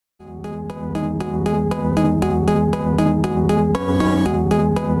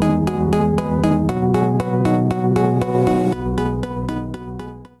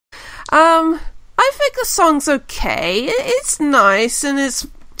the song's okay. It's nice and it's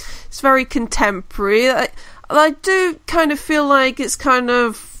very contemporary. I do kind of feel like it's kind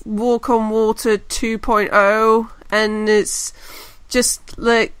of Walk on Water 2.0, and it's just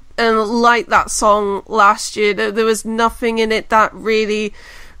like, and like that song last year, there was nothing in it that really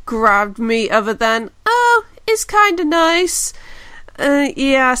grabbed me other than, oh, it's kind of nice. I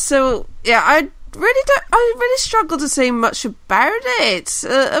really struggle to say much about it,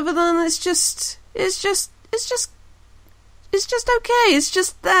 other than it's just okay. It's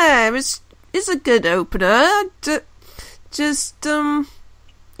just there. It's a good opener.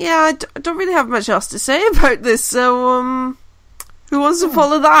 I don't really have much else to say about this. So, who wants to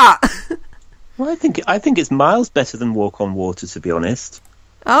follow that? Well, I think it's miles better than Walk on Water, to be honest.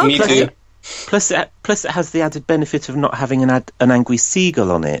 Oh, me too. Plus, it has the added benefit of not having an angry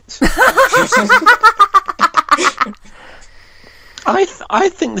seagull on it. I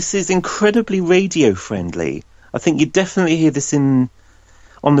think this is incredibly radio friendly. I think you definitely hear this on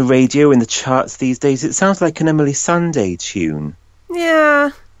the radio, in the charts these days. It sounds like an Emily Sandé tune. Yeah.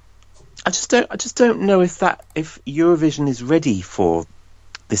 I just don't know if Eurovision is ready for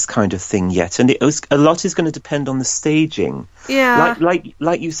this kind of thing yet, and a lot is going to depend on the staging. Yeah.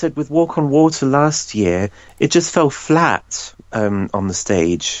 Like you said with Walk on Water last year, it just fell flat on the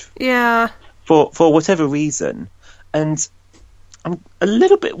stage. Yeah. For whatever reason, and I'm a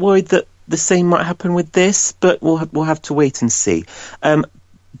little bit worried that the same might happen with this, but we'll have to wait and see.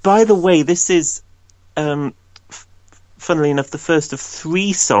 By the way, this is, funnily enough, the first of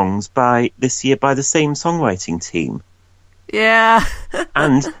 3 songs this year by the same songwriting team. Yeah.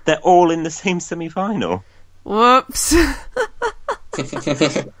 And they're all in the same semi-final. Whoops.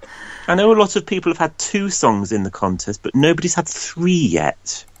 I know a lot of people have had 2 songs in the contest, but nobody's had 3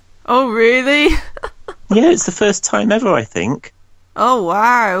 yet. Oh, really? Yeah, it's the first time ever, I think. Oh,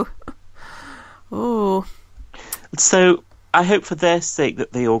 wow. Oh. So I hope for their sake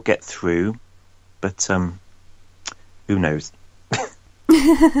that they all get through, but who knows?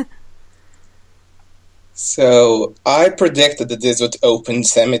 So, I predicted that this would open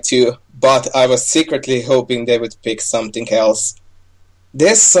semi-2, but I was secretly hoping they would pick something else.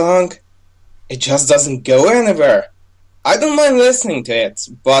 This song, it just doesn't go anywhere. I don't mind listening to it,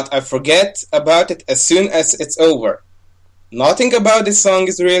 but I forget about it as soon as it's over. Nothing about this song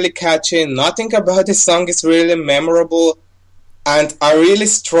is really catchy, nothing about this song is really memorable, and I really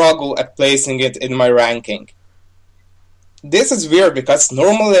struggle at placing it in my ranking. This is weird because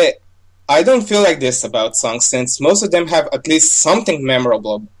normally I don't feel like this about songs, since most of them have at least something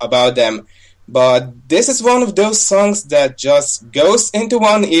memorable about them. But this is one of those songs that just goes into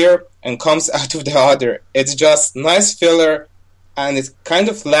one ear and comes out of the other. It's just nice filler, and it kind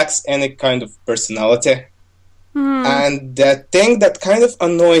of lacks any kind of personality. And the thing that kind of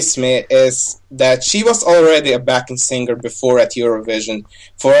annoys me is that she was already a backing singer before at Eurovision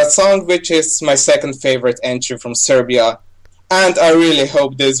for a song which is my second favorite entry from Serbia. And I really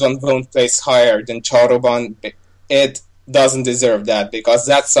hope this one won't place higher than Choroban. It doesn't deserve that, because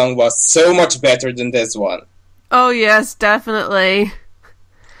that song was so much better than this one. Oh, yes, definitely.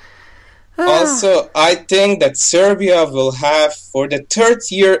 Also, I think that Serbia will have, for the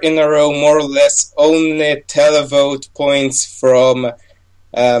 3rd year in a row, more or less only televote points from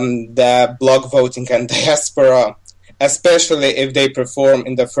the blog voting and diaspora, especially if they perform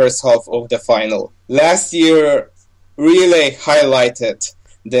in the first half of the final. Last year really highlighted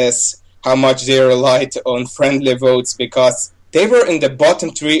this, how much they relied on friendly votes, because they were in the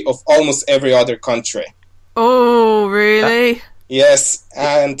bottom 3 of almost every other country. Oh, really? Yes,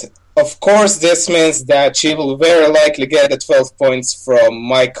 and of course this means that she will very likely get the 12 points from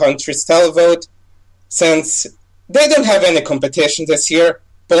my country's televote, since they don't have any competition this year.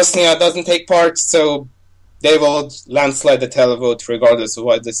 Bosnia doesn't take part, so they will landslide the televote regardless of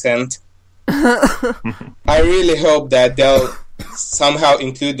what they send. I really hope that they'll somehow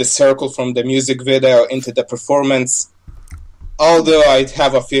include the circle from the music video into the performance, although I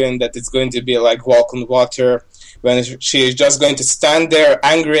have a feeling that it's going to be like Walk on Water, when she is just going to stand there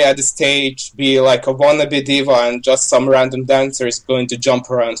angry at the stage, be like a wannabe diva, and just some random dancer is going to jump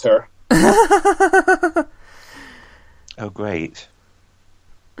around her. Oh, great.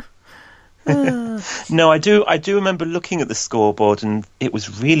 No, I do remember looking at the scoreboard, and it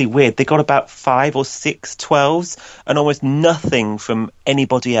was really weird. They got about 5 or 6 12s and almost nothing from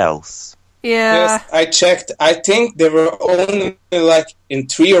anybody else. Yeah. Yes, I checked. I think there were only like in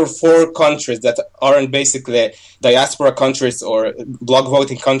 3 or 4 countries that aren't basically diaspora countries or block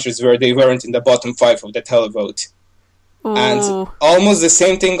voting countries where they weren't in the bottom 5 of the televote. Ooh. And almost the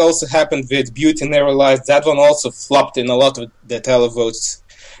same thing also happened with Beauty Never Lies. That one also flopped in a lot of the televotes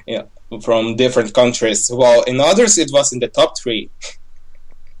from different countries, while in others it was in the top 3.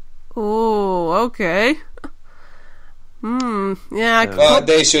 Oh, okay. Yeah.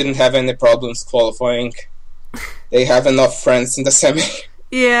 They shouldn't have any problems qualifying. They have enough friends in the semi.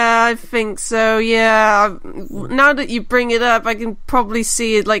 Yeah, I think so. Yeah, now that you bring it up, I can probably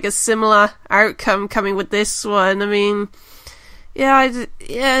see it like a similar outcome coming with this one. I mean,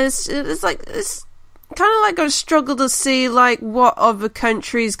 it's like it's kind of like I struggle to see like what other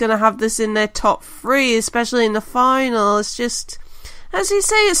country's going to have this in their top 3, especially in the final. It's just, as you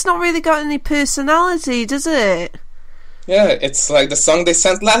say, it's not really got any personality, does it? Yeah, it's like the song they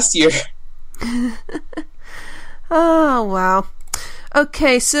sent last year. Oh, wow.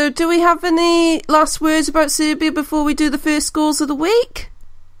 Okay, so do we have any last words about Serbia before we do the first scores of the week?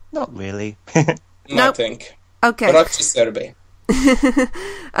 Not really. Nothing. Okay. Rachi Serbia.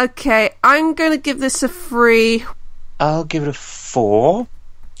 Okay, I'm going to give this a 3. I'll give it a 4.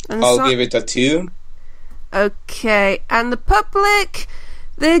 I'll give it a 2. Okay, and the public,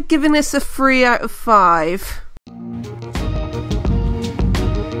 they're giving us a 3 out of 5.